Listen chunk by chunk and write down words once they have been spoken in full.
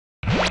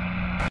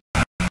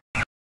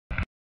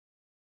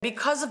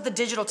Because of the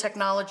digital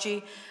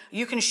technology,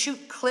 you can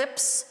shoot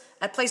clips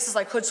at places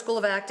like Houde School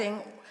of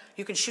Acting.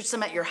 You can shoot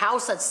some at your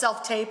house at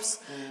self-tapes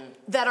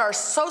that are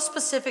so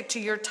specific to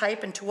your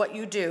type and to what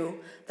you do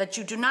that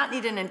you do not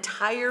need an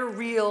entire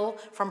reel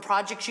from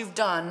projects you've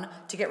done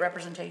to get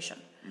representation.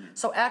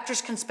 So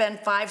actors can spend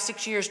 5,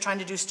 6 years trying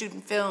to do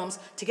student films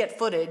to get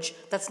footage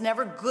that's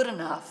never good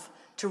enough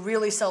to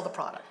really sell the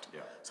product. Yeah.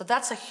 So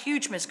that's a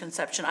huge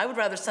misconception. I would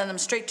rather send them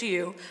straight to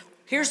you.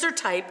 Here's their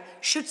type,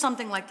 shoot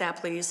something like that,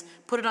 please.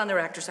 Put it on their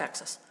Actors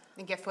Access.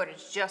 And get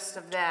footage just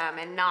of them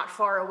and not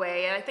far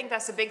away. And I think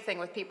that's the big thing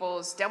with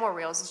people's demo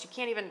reels is you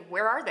can't even,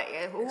 where are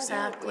they?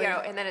 Exactly. You know,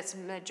 and then it's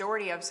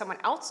majority of someone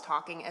else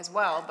talking as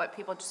well, but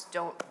people just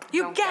don't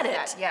get it.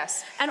 That.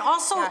 Yes. And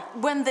also,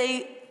 when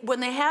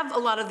they have a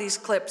lot of these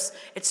clips,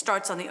 it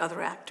starts on the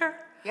other actor.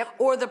 Yep.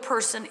 Or the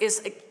person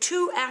is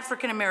 2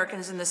 African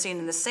Americans in the scene,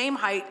 in the same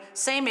height,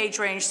 same age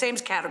range, same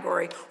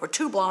category, or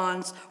 2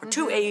 blondes, or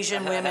 2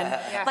 Asian women.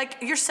 Yeah. Like,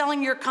 you're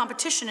selling your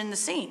competition in the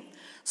scene.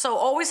 So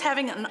always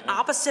having an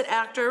opposite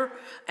actor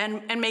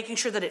and making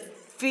sure that it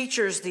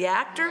features the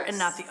actor and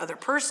not the other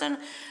person.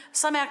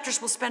 Some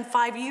actors will spend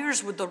 5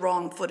 years with the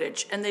wrong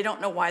footage, and they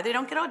don't know why they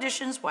don't get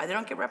auditions, why they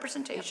don't get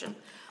representation.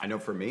 I know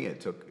for me,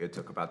 it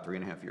took about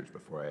 3.5 years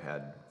before I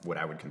had what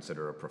I would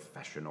consider a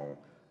professional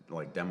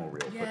demo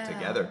reel put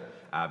together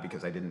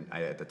because at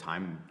the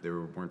time there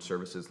weren't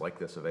services like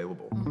this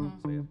available.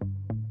 So, yeah.